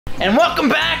and welcome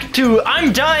back to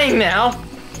I'm Dying Now.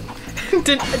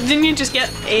 Didn't you just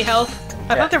get a health?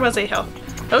 I thought there was a health.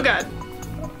 Oh god.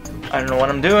 I don't know what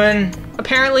I'm doing.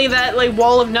 Apparently that like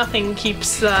wall of nothing keeps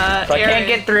So I can't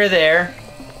get through there.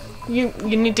 You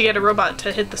need to get a robot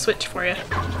to hit the switch for you.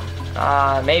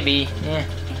 Maybe. Yeah.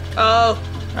 Oh.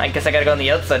 I guess I gotta go on the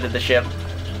outside of the ship.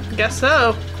 Guess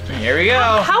so. Here we go.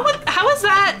 How is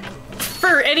that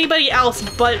for anybody else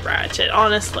but Rachet,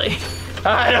 honestly?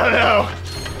 I don't know.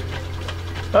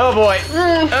 Oh boy.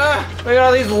 Look at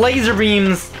all these laser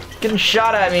beams getting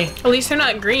shot at me. At least they're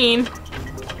not green.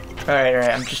 Alright.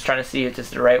 I'm just trying to see if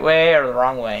it's the right way or the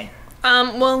wrong way.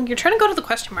 Well, you're trying to go to the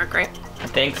question mark, right? I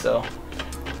think so.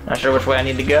 Not sure which way I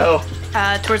need to go.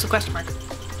 Towards the question mark.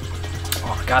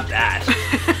 Oh, I got that.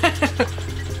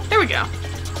 There we go.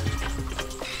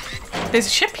 There's a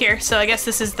ship here, so I guess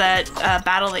this is that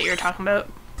battle that you were talking about.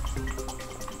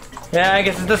 Yeah, I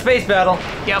guess it's the space battle.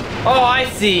 Yep. Oh, I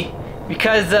see.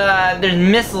 Because there's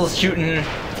missiles shooting,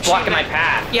 blocking my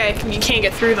path. Yeah, you can't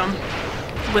get through them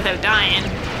without dying.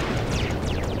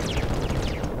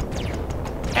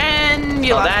 And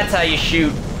you lost. That's how you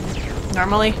shoot.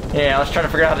 Normally? Yeah, I was trying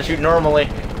to figure out how to shoot normally.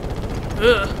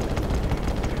 Ugh.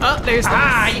 Oh, there's the...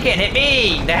 Ah, you can't hit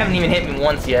me! They haven't even hit me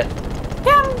once yet.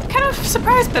 Yeah, I'm kind of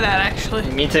surprised by that, actually.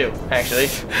 Me too, actually.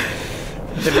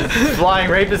 They've been flying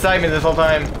right beside me this whole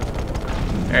time.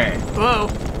 Alright. Whoa.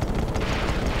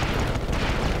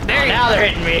 There Now they're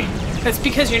hitting me. That's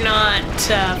because you're not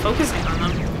focusing on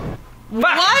them.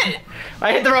 Fuck! What?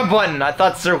 I hit the wrong button. I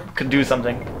thought Sir could do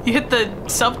something. You hit the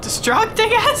self-destruct, I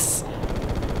guess?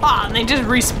 Ah, and they just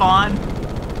respawn.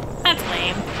 That's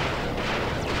lame.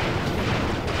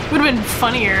 Would've been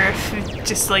funnier if it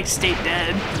just, like, stayed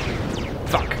dead.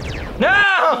 Fuck. No!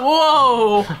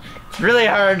 Whoa! It's really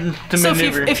hard to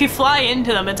maneuver. So if you fly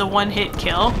into them, it's a one-hit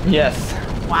kill? Yes.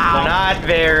 Wow. They're not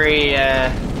very,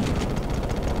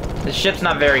 the ship's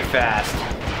not very fast.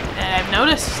 I've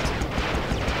noticed.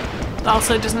 It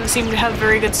also doesn't seem to have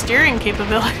very good steering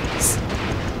capabilities.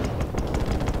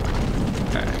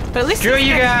 But at least Screw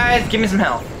you guys, give me some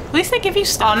health. At least they give you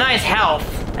stuff. Oh, nice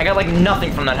health. I got like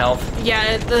nothing from that health.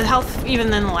 Yeah, the health,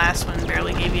 even in the last one,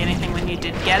 barely gave you anything when you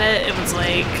did get it. It was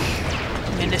like...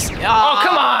 Oh,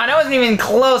 come on! I wasn't even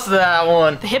close to that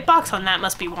one. The hitbox on that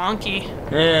must be wonky.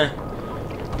 Yeah.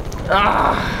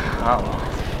 Ah. Oh.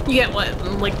 You get, what,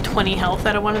 like 20 health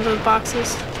out of one of those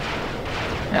boxes?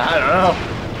 Yeah, I don't know.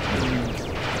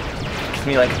 Gives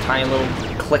me like a tiny little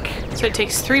click. So it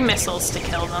takes 3 missiles to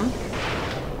kill them.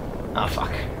 Oh,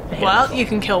 fuck. Well, you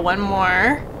can kill one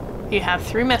more. You have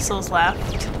 3 missiles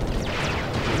left.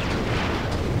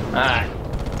 Alright.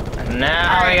 And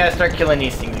now I gotta start killing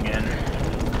these things again.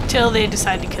 Till they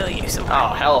decide to kill you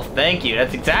somehow. Oh, health, thank you.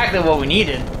 That's exactly what we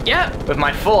needed. Yep. With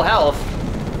my full health.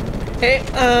 Hey,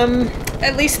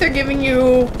 at least they're giving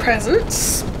you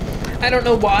presents. I don't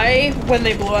know why, when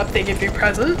they blow up, they give you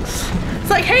presents. It's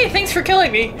like, hey, thanks for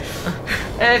killing me.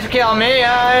 Thanks for killing me.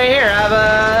 Here,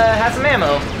 have some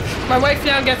ammo. My wife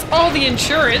now gets all the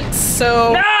insurance,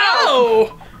 so... No!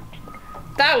 Oh!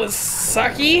 That was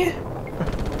sucky.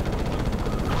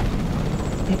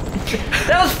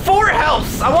 That was 4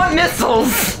 healths! I want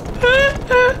missiles!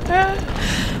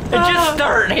 It just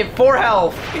started and hit 4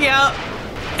 health. Yeah.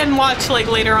 And watch, like,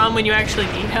 later on when you actually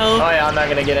need help. Oh yeah, I'm not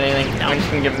gonna get anything. No. I'm just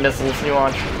gonna get missiles, you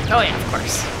watch. Oh yeah, of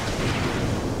course.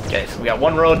 Okay, so we got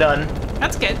 1 row done.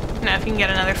 That's good. Now if you can get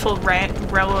another full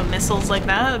row of missiles like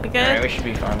that, that'd be good. Alright, we should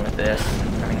be fine with this.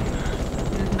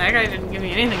 That guy didn't give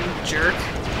me anything, you jerk.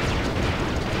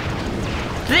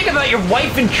 Think about your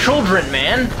wife and children,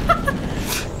 man!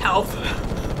 Health.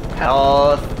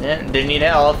 Health. Yeah, didn't need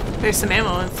health. There's some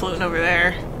ammo floating over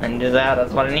there. I can do that,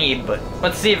 that's what I need, but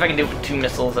let's see if I can do it with 2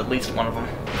 missiles, at least one of them.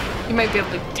 You might be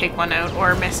able to take one out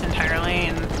or miss entirely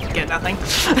and get nothing.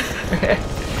 Alright,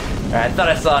 I thought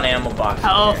I saw an ammo box.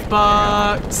 Health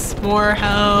box. More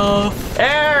health.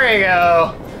 There we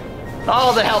go!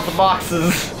 All the health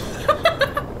boxes.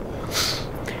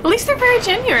 At least they're very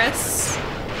generous.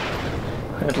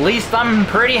 At least I'm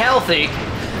pretty healthy.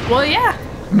 Well, yeah.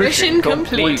 Mission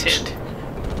complete. completed.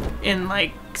 In,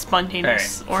 like,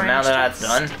 spontaneous Alright, so now that that's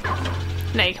done.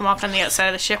 Now you can walk on the outside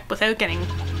of the ship without getting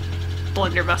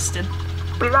blunderbusted.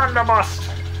 Blunderbust!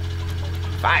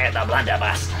 Fire the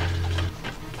blunderbuss.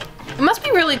 It must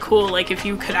be really cool, like, if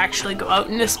you could actually go out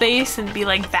into space and be,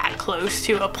 like, that close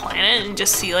to a planet and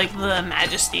just see, like, the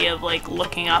majesty of, like,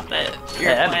 looking up at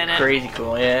your that'd planet. be crazy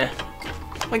cool, yeah.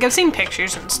 Like, I've seen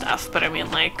pictures and stuff, but I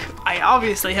mean, like, I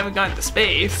obviously haven't gone to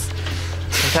space.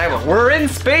 We're in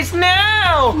space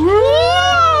now!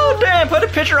 Woo! Damn, put a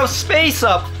picture of space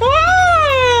up.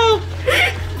 Woo!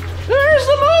 There's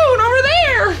the moon over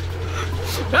there!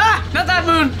 Ah! Not that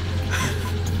moon!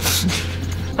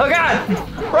 Oh god!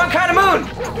 Wrong kind of moon!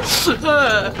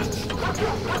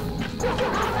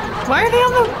 Why are they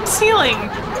on the ceiling?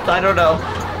 I don't know.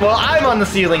 Well, I'm on the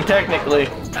ceiling, technically.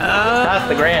 That's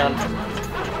the ground.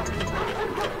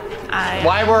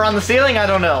 Why we're on the ceiling, I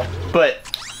don't know. But...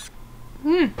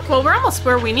 Well, we're almost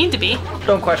where we need to be.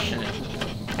 don't question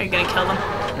it. Are you gonna kill them?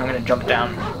 I'm gonna jump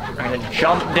down. I'm gonna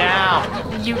jump down!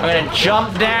 I'm gonna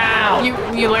jump down!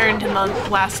 You learned in the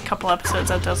last couple episodes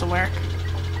that doesn't work.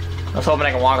 I was hoping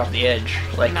I can walk off the edge.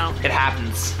 Like, No. it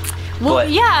happens. Well, But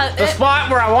yeah. the spot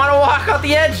where I want to walk off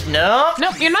the edge? No.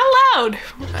 Nope, you're not allowed.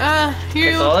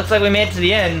 You. So it looks like we made it to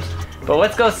the end. But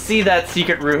let's go see that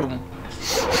secret room.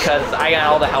 Because I got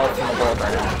all the health in the world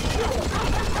right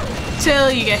now.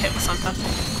 Till you get hit with something.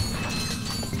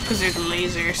 Because there's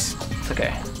lasers. It's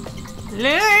okay.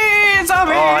 Laser!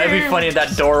 Oh, it'd be funny if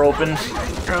that door opened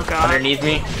Oh god. underneath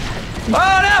me.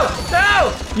 Oh no!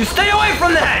 No! You stay away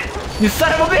from that! You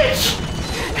son of a bitch!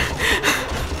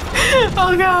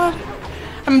 Oh god.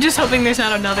 I'm just hoping there's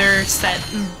not another set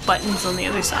of buttons on the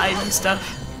other side and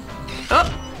stuff.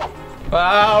 Oh!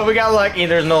 Oh, we got lucky.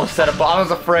 There's no setup. I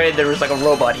was afraid there was like a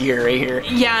robot here, right here.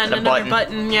 Yeah, and a another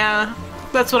button, yeah.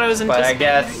 That's what I was But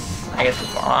anticipating. I guess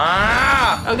it's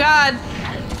ah! Oh god!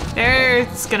 There,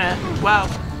 it's gonna. Wow.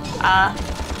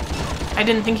 I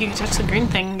didn't think you could touch the green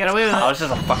thing and get away with Oh, it. it's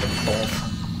just a fucking bolt.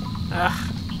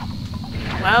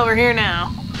 Ugh. Well, we're here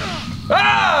now.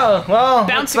 Oh! Well,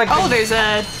 Bouncing. looks like Oh, there's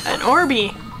an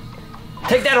Orby.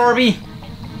 take that, Orby!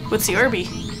 What's the Orby?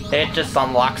 It just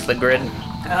unlocks the grid.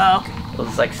 Oh.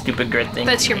 Those like stupid grid things.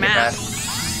 That's your Make it map.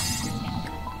 fast.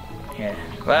 Yeah.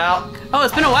 Well. Oh,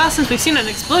 it's been a while since we've seen an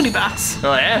explodey box.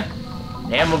 Oh yeah.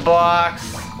 Ammo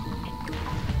box.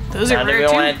 Those Now are do rare we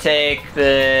too. want to take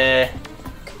the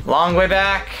long way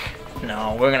back?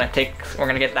 No, we're gonna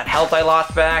get that health I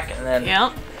lost back, and then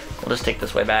Yeah. we'll just take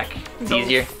this way back. It's Go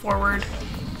easier. forward.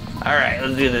 All right,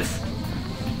 let's do this.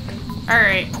 All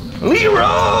right.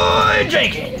 Leroy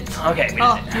Jenkins. Okay. we did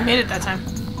Oh, it. you made it that time.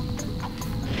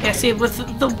 Yeah. See, with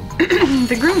the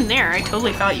the groom there, I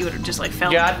totally thought you would have just like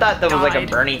fell. Yeah, I thought that was like a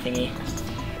died. Bernie thingy.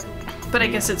 But I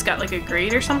guess it's got like a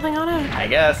grate or something on it. I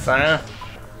guess. I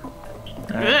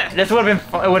don't know. Ugh. This would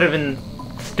have been. It would have been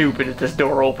stupid if this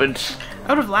door opened. I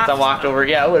would have laughed. I walked over.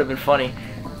 Yeah, it would have been funny.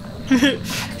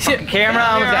 Shit. Camera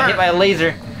almost got hit by a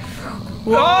laser.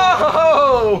 Whoa.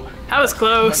 Whoa! That was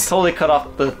close. Totally cut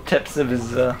off the tips of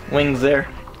his wings there.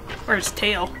 Or his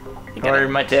tail. You get Or it.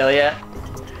 my tail, yeah.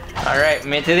 Alright,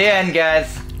 made it to the end,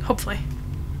 guys. Hopefully.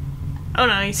 Oh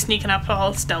no, he's sneaking up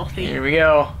all stealthy. Here we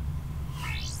go.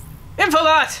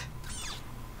 Infobot!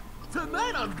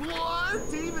 Tonight on Blind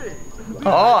TV.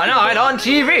 Oh, no, on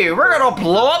TV. We're gonna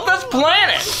blow up this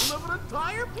planet. Of an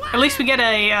entire planet. At least we get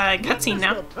a cutscene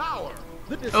now. The power.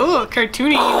 The Oh, a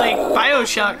cartoony, like,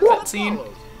 Bioshock cutscene.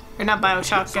 Or not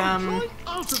Bioshock,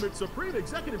 ultimate supreme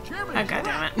executive chairman. oh god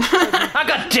damn it. Oh,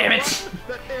 God damn it.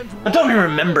 I don't even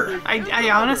remember. I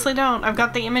honestly don't. I've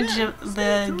got the image of,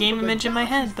 the game image in my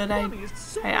head, but I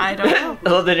don't know. I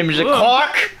love that image of Whoa.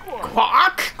 Quark.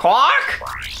 Quack! Quark?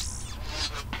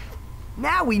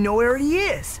 Now we know where he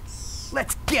is.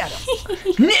 Let's get him.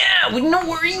 Yeah, we know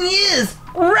where he is.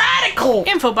 Radical.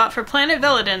 Infobot for Planet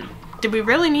Veladin. Did we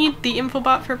really need the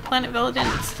infobot for Planet Veladin?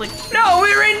 It's like, No,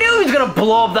 we already knew he was gonna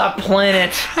blow up that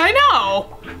planet. I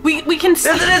know! We can see.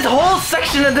 This whole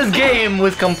section of this game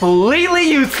was completely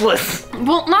useless.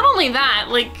 Well, not only that,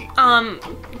 like,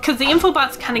 because the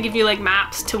infobots kind of give you, like,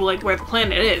 maps to, like, where the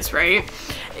planet is, right?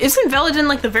 Isn't Veladin,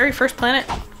 like, the very first planet?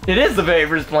 It is the very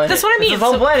first planet. That's what I mean, It's his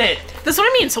whole so- planet. That's what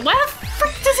I mean. So why the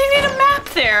frick does he need a map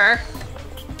there?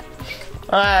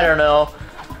 I don't know.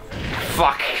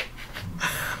 Fuck.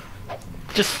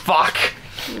 Just fuck.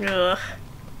 Ugh.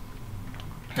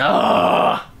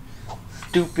 Ugh.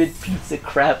 Stupid piece of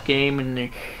crap game and the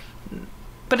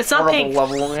But it's not horrible pink.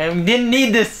 level. We didn't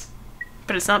need this.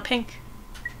 But it's not pink.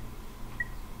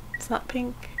 It's not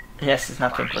pink. Yes, it's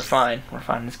not pink. We're fine. We're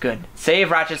fine. It's good. Save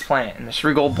Ratchet's planet and there's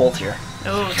 3 gold bolts here.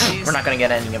 Oh, jeez. We're not gonna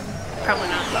get any of them. Probably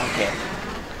not. Okay.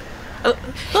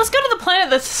 Let's go to the planet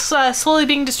that's slowly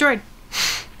being destroyed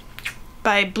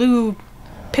by blue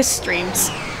piss streams.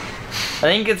 I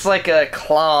think it's like a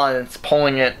claw and it's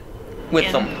pulling it with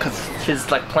In. him because his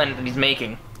like planet that he's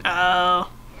making. Oh.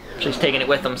 So he's taking it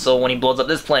with him. So when he blows up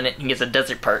this planet, he gets a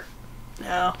desert part.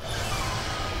 No.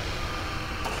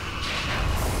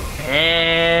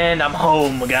 And I'm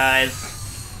home,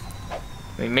 guys.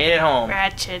 We made it home.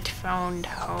 Ratchet found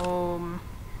home.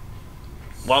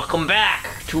 Welcome back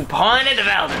to Planet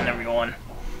Veladin, everyone.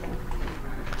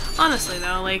 Honestly,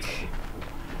 though, like,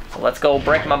 So let's go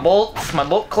break my bolts, my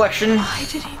bolt collection. Why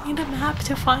did he need a map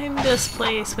to find this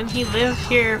place when he lived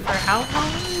here for how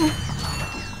long?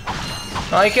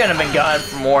 Well, he couldn't have been gone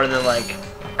for more than like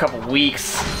a couple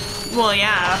weeks. Well,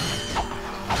 yeah.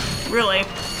 Really.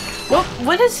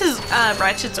 What is his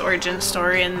Ratchet's origin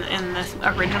story in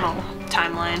the original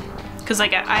timeline? Because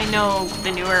like I know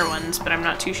the newer ones, but I'm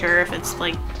not too sure if it's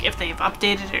like if they've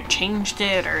updated or changed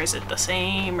it, or is it the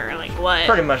same, or like what?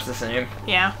 Pretty much the same.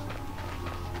 Yeah.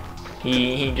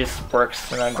 He just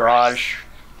works in a garage.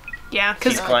 Yeah,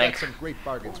 because Clank. Some great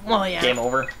bargains. well, yeah. Game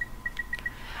over.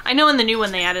 I know in the new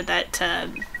one they added that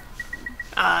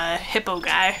hippo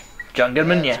guy. John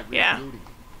Goodman, yeah. Yeah.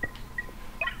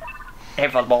 Hey,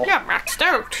 football. You're maxed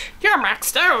out. You're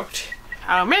maxed out.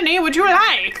 How many would you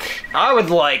like? I would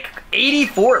like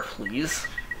 84, please.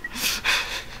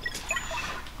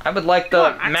 I would like to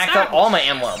Come on, max out all my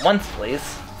ammo at once,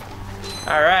 please.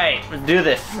 Alright, let's do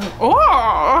this. Oh,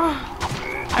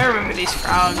 I remember these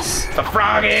frogs. The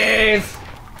froggies!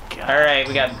 God, Alright,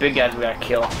 we got big guys we gotta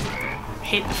kill. I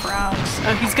hate the frogs.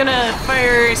 Oh, he's gonna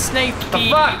fire snipe The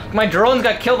fuck? My drones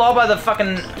got killed all by the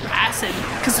fucking... acid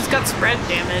because it's got spread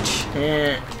damage.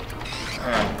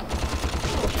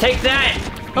 Take that,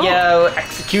 Oh. yo,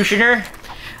 executioner.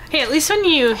 Hey, at least when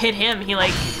you hit him,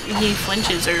 he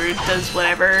flinches or does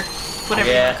whatever you want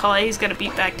Yeah. to call it. He's got a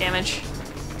beat back damage.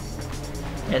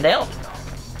 And they help.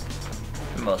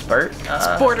 For the most part.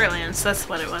 Borderlands, that's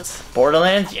what it was.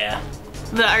 Borderlands? Yeah.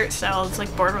 The art style is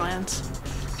like Borderlands.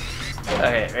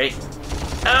 Okay, ready?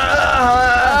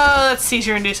 Oh, that's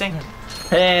seizure inducing.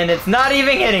 And it's not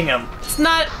even hitting him. It's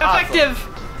not effective.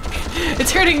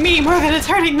 It's hurting me more than it's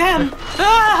hurting them.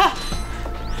 Ah!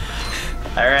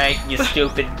 Alright, you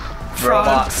stupid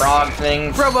robot frog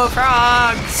things. Robo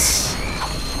frogs.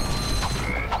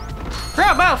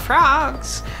 Robo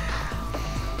frogs.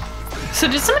 So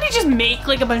did somebody just make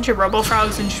like a bunch of robo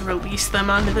frogs and just release them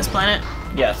onto this planet?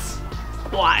 Yes,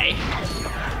 Why?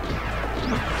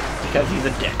 because he's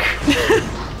a dick.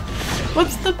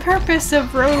 What's the purpose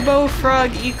of robo frog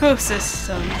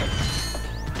ecosystem?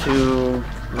 To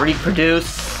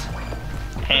reproduce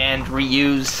and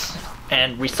reuse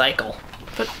and recycle.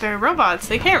 But they're robots,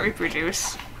 they can't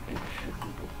reproduce.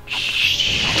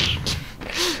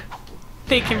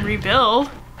 They can rebuild.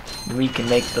 We can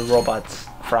make the robots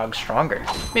frogs stronger.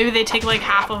 Maybe they take like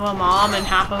half of a mom and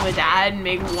half of a dad and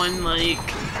make one like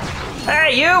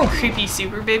Hey, you! creepy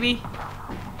super baby.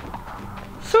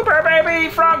 Super baby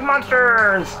frog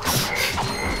monsters!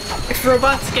 If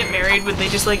robots get married, would they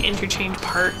just like interchange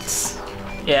parts?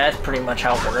 Yeah, that's pretty much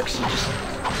how it works. You just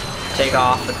take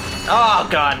off and... Oh,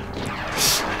 God.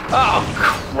 Oh,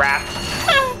 crap.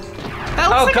 That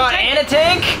looks Oh, like God, and a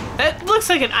tank? that looks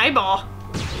like an eyeball.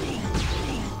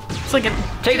 It's like a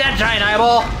Take that, giant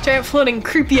eyeball. giant floating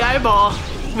creepy eyeball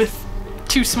with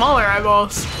two smaller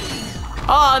eyeballs.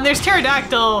 Oh, and there's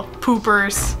pterodactyl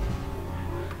poopers.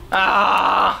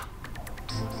 Ah.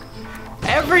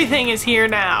 Everything is here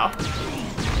now.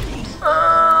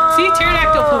 See,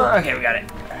 pterodactyl poop. Okay, we got it.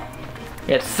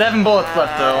 We have 7 bullets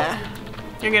left, though.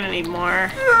 You're gonna need more.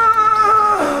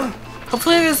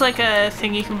 Hopefully there's like a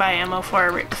thing you can buy ammo for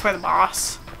right before the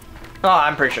boss. Oh,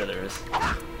 I'm pretty sure there is.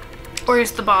 Or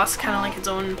is the boss kind of like its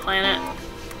own planet?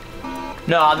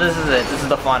 No, this is it. This is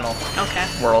the final Okay.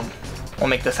 world. We'll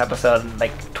make this episode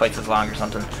like twice as long or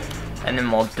something. And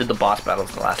then we'll do the boss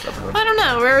battles the last episode. I don't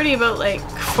know, we're already about like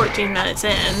 14 minutes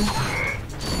in.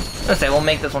 Let's say we'll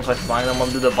make this one twice as long, and then we'll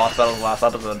do the boss battles the last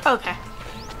episode. Okay.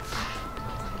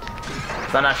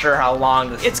 So I'm not sure how long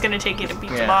this... It's gonna take you to beat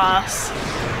the Yeah. boss.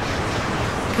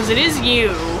 Because it is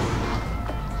you.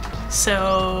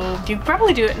 So you could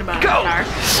probably do it in about Go! an hour.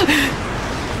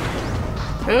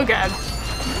 Oh god.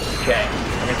 Okay,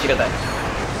 I guess you got that.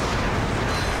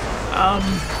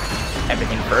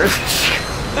 Everything first.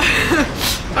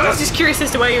 I was just curious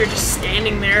as to why you were just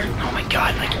standing there. Oh my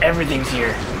god, like everything's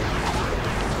here.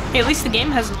 Hey, at least the game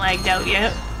hasn't lagged out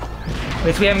yet. At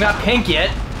least we haven't got pink yet.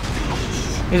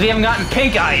 At least we haven't gotten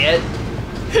pink eye yet.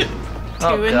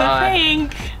 Two in the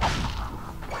pink.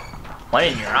 One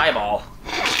in your eyeball.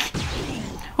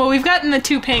 Well, we've gotten the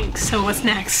 2 pinks, so what's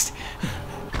next?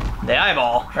 The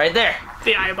eyeball, right there.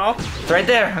 The eyeball. It's right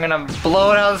there. I'm gonna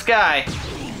blow it out of the sky.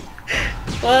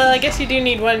 Well, I guess you do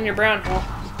need one in your brown hole.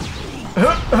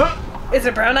 Is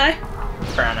it brown eye?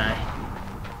 Brown eye.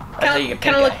 I thought you get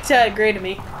pink Kind of looked gray to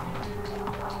me.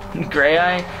 eye. Gray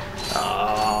eye.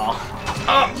 Oh.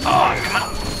 Oh, come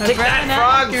on. Take that,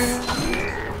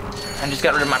 frogs. I just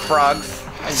got rid of my frogs.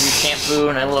 I use shampoo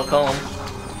and a little comb.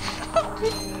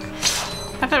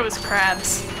 I thought it was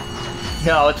crabs.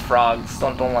 No, it's frogs.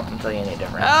 Don't let them tell you any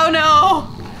different. Oh no!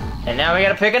 And now we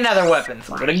gotta pick another weapon.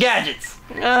 So go to gadgets.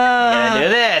 Gotta do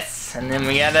this. And then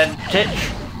we gotta hit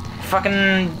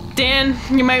fucking... Dan,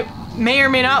 you may or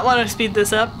may not want to speed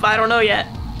this up. I don't know yet.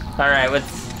 Alright,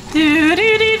 what's...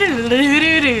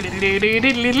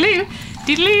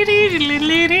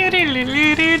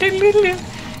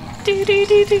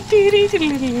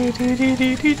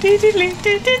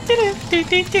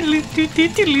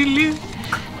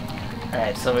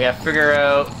 Alright, so we gotta figure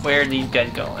out where these guys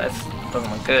go. That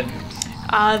doesn't look good.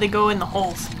 They go in the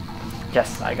holes.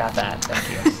 Yes, I got that. Thank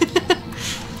you.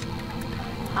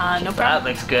 No That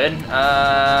problem. looks good.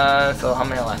 So how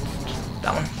many are left? Just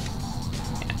that one?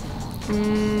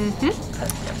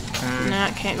 No,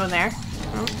 it can't go there.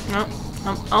 No.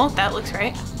 Oh, that looks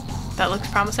right. That looks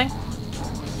promising.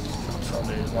 So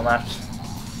there's one left.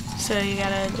 So you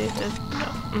gotta do this.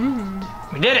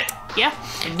 We did it! Yeah.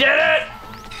 We did it!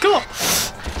 Cool.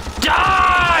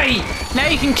 Die! Now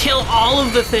you can kill all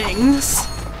of the things.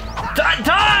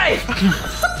 Die!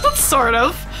 Sort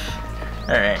of.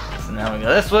 Alright, so now we go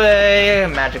this way.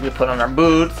 Magically put on our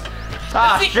boots.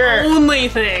 Ah, That's the sure. only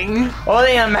thing. Oh,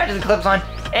 they magically clips on.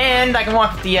 And I can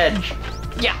walk at the edge.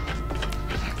 Yeah.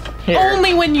 Here.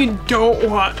 Only when you don't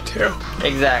want to.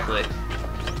 Exactly.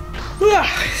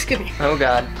 Excuse me. Oh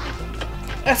god.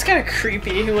 That's kind of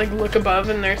creepy. You like look above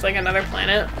and there's like another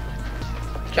planet.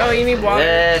 Oh, you need water.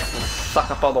 This will suck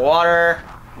up all the water.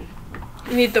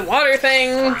 You need the water thing.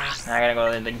 Now I gotta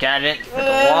go to the gadget, put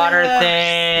the water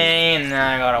thing, and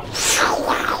now I gotta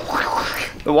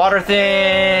the water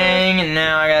thing, and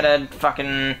now I gotta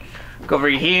fucking go over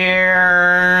here.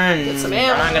 And Get some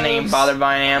I'm not gonna ammos. even bother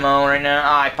buying ammo right now.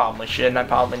 Oh, I probably should. I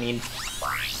probably need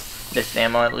this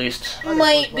ammo at least.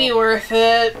 Might be worth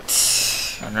it.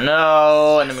 I don't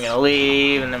know. And then we're gonna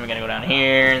leave, and then we're gonna go down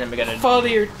here, and then we gotta Follow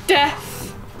your death.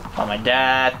 follow my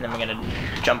dad, and then we gotta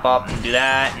jump up and do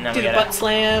that, and then Do we the gotta butt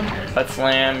slam. butt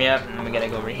slam, yep, and then we gotta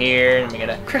go over here, and we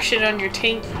gotta Crush it on your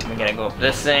taint. we gotta go up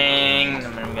this thing,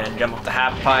 and then we gotta jump up the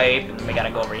half pipe, and then we gotta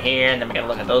go over here, and then we gotta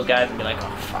look at those guys and be like, oh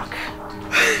fuck.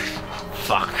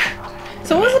 Fuck.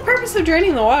 So what was the purpose of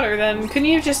draining the water then? Couldn't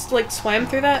you just like swam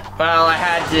through that? Well, I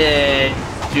had to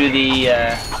do the,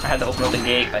 I had to open up the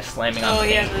gate by slamming on Oh the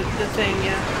yeah, gate. the thing,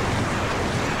 yeah.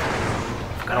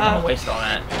 I don't wanna waste all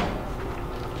that.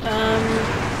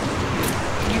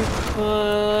 You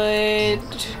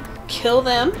could kill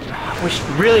them.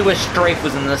 Really wish Strafe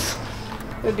was in this.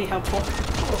 Would be helpful.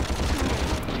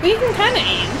 But you can kind of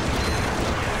aim.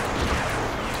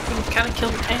 You can kind of kill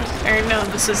the tank. Or no,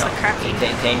 this is the crappy.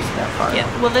 Tank's that far. Yeah.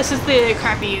 Well, this is the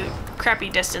crappy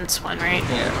distance one, right?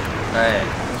 Yeah. Alright,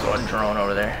 there's a drone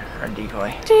over there. Or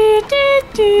decoy. Do, do,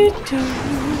 do, do.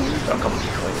 Got a couple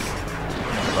decoys.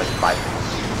 There's like 5.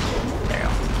 There you go.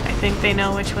 I think they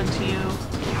know which one's you.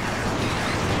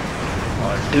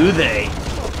 Or do they?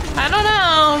 I don't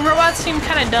know. Robots seem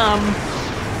kind of dumb.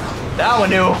 That one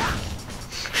knew.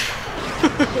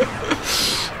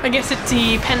 I guess it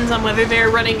depends on whether they're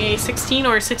running a 16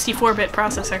 or 64-bit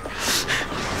processor.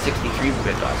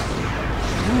 63-bit box.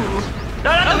 Ooh. No,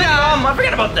 not the I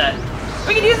forgot about that.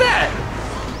 We can use that.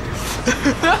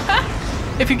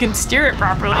 If you can steer it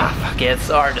properly. Ah, fuck it. It's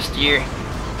so hard to steer.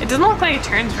 It doesn't look like it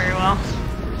turns very well.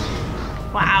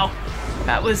 Wow.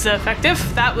 That was effective.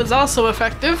 That was also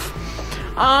effective.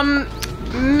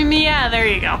 Yeah, there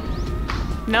you go.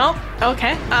 Nope.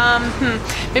 Okay.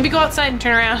 Maybe go outside and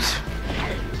turn around.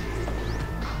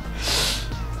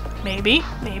 Maybe.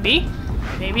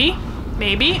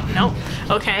 Nope.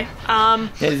 Okay.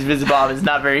 His Visibob is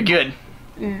not very good.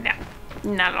 No.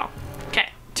 Not at all. Okay.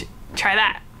 Try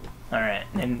that. Alright,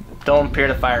 and don't appear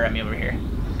to fire at me over here.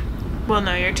 Well,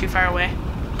 no, you're too far away.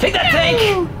 Take that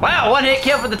tank! Wow, one hit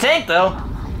kill for the tank though.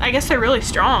 I guess they're really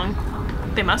strong.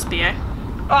 They must be, eh?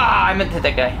 Ah, I meant to hit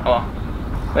that guy. Oh,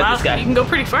 with Wow, this guy. you can go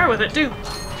pretty far with it, too.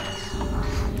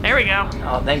 There we go.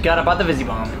 Oh, thank God I bought the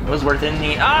Visibomb. It was worth it in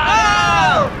the...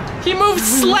 Oh! He moved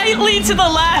slightly to the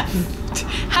left!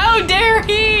 How dare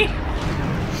he!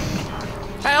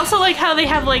 I also like how they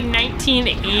have like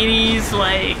 1980s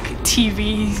like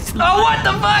TVs. Oh, what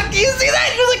the fuck? You see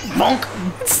that? It was like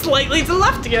bonk. Slightly to the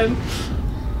left again.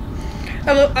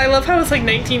 I love how it's like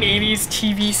 1980s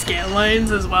TV scan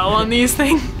lines as well on these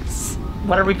things.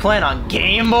 What are we playing on?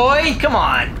 Game Boy? Come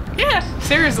on. Yeah,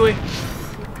 seriously.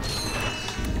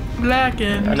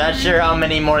 Blackened. I'm not sure how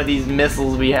many more of these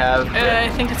missiles we have. I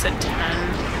think it's a 10.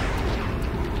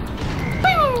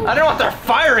 I don't know what they're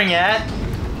firing at.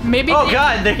 Maybe. Oh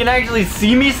God, they can actually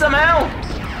see me somehow.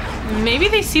 Maybe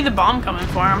they see the bomb coming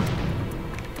for them.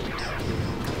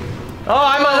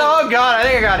 Oh God, I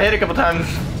think I got hit a couple times.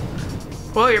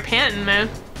 Whoa, you're panting, man.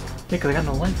 Yeah, 'cause I got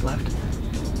no legs left.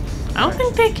 I don't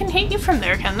think they can hit you from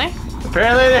there, can they?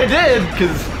 Apparently they did,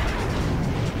 because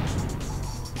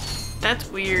That's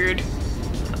weird.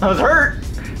 I was hurt.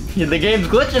 The game's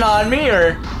glitching on me,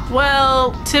 or?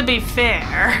 Well, to be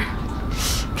fair,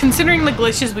 considering the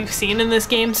glitches we've seen in this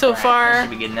game so That far,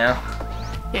 should be good now.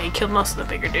 yeah, you killed most of the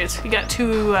bigger dudes. You got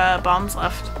 2 bombs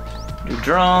left. Do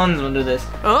drones, we'll do this.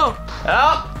 Oh,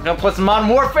 Oh, gonna put some Modern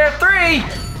Warfare 3!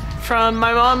 from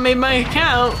my mom made my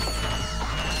account.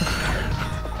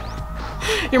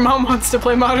 Your mom wants to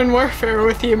play Modern Warfare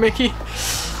with you, Mickey.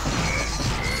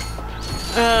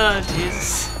 Oh,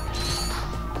 Jesus.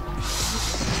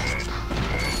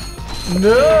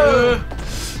 No!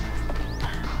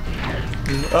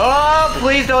 Oh,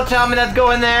 please don't tell me that's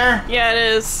going there. Yeah,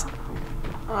 it is.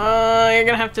 You're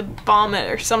gonna have to bomb it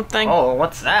or something. Oh,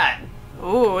 what's that?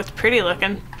 Ooh, it's pretty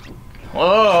looking.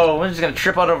 Whoa, we're just gonna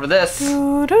trip out over this.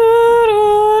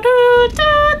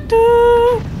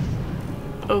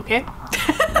 Okay.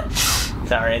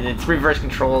 Sorry, it's reverse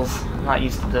controls. I'm not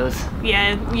used to those.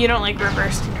 Yeah, you don't like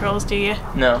reverse controls, do you?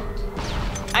 No.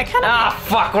 I kind of. Ah,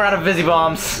 fuck, we're out of busy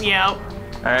bombs. Yeah.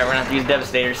 Alright, we're gonna have to use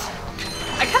Devastators.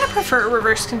 I kind of prefer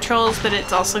reverse controls, but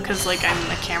it's also because, like,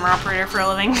 I'm a camera operator for a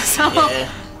living, so. Yeah.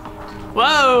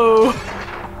 Whoa!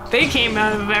 They came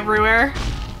out of everywhere.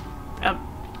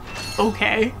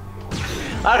 Okay.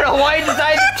 I don't know why you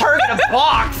decided to target a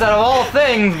box out of all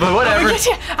things, but I'm whatever. gonna get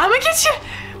you! I'm gonna get you!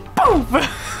 Boom!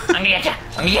 I'm gonna get you!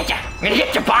 I'm gonna get you! I'm gonna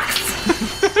get your box!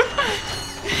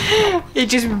 It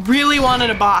just really wanted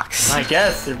a box. I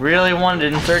guess it really wanted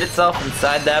to insert itself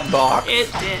inside that box.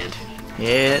 It did.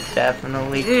 It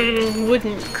definitely did.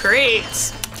 Wooden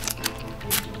crates.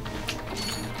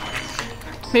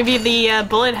 Maybe the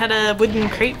bullet had a wooden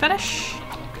crate fetish?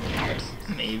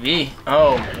 Maybe.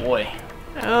 Oh boy.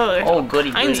 Oh, there's Oh, all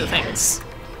goody kinds goody. of things.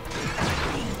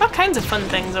 All kinds of fun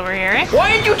things over here, eh?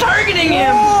 Why aren't you targeting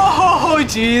him? Oh,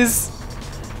 jeez.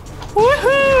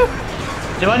 Woohoo!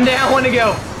 One down, one to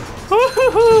go.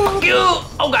 Woohoo! You!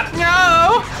 Oh god.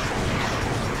 No!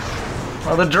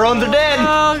 Well, the drones are dead.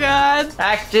 Oh, God.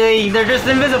 Actually, they're just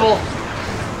invisible.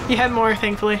 You had more,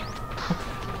 thankfully.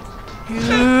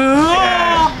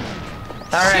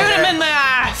 Alright. Shoot him in the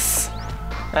ass!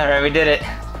 Alright, we did it.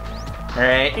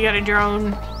 Alright. You got a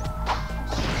drone.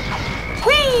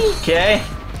 Whee! Okay.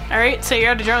 Alright, so you're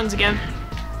out of drones again.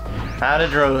 Out of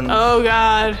drones. Oh,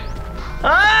 God.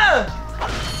 Ah!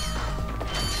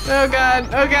 Oh, God.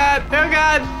 Oh, God. Oh,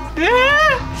 God.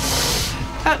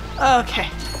 Okay.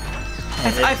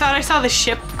 I thought I saw the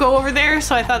ship go over there,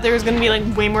 so I thought there was gonna be like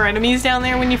way more enemies down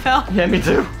there when you fell. Yeah, me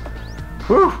too.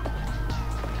 Woo!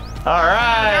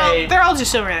 Alright! They're all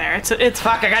just over there. It's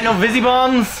Fuck, I got no Visi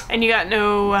bombs! and you got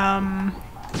no oh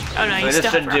no, you this still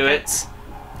have should do it. rockets.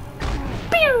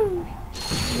 Pew!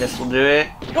 This will do it.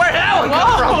 Where the hell did it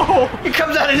come Whoa! from? It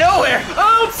comes out of nowhere!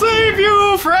 I'll save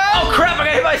you, friend! Oh crap, I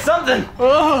got hit by something!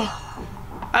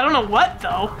 Oh. I don't know what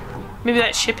though. Maybe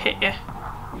that ship hit you.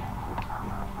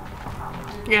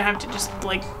 You're gonna have to just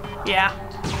like, yeah,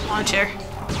 launch her.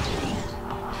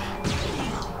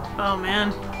 Oh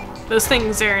man, those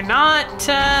things are not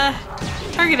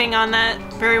targeting on that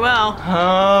very well.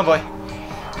 Oh boy.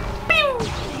 Pew!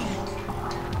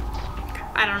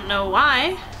 I don't know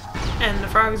why. And the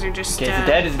frogs are just. Okay, the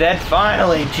dead is dead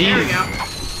finally. Jeez. There we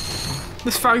go.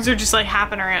 These frogs are just like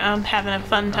hopping around, having a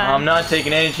fun time. I'm not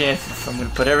taking any chances. I'm gonna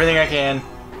put everything I can.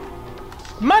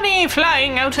 Money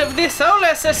flying out of the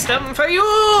solar system for you!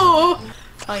 Oh,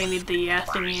 you need the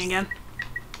thingy again.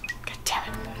 God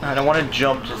damn it. I don't want to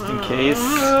jump just in case.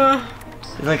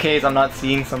 Just in case I'm not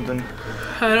seeing something.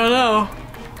 I don't know.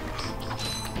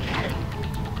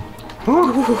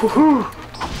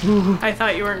 I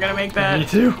thought you weren't gonna make Me that.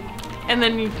 too. And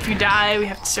then if you die, we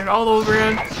have to start all over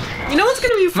again. You know what's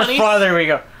gonna be funny? There we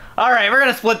go. Alright, we're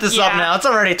gonna split this up Yeah. now. It's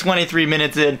already 23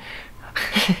 minutes in.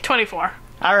 24.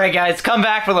 Alright guys, come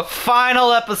back for the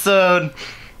final episode.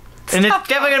 And it's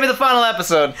definitely gonna be the final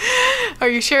episode. Are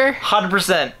you sure?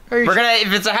 100%. Are you We're gonna,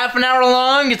 if it's a half an hour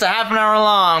long, it's a half an hour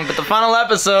long. But the final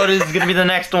episode is gonna be the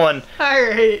next one.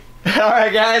 Alright.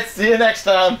 Alright guys, see you next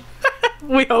time.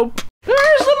 We hope.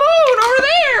 There's the moon over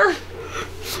there!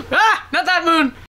 Ah! Not that moon!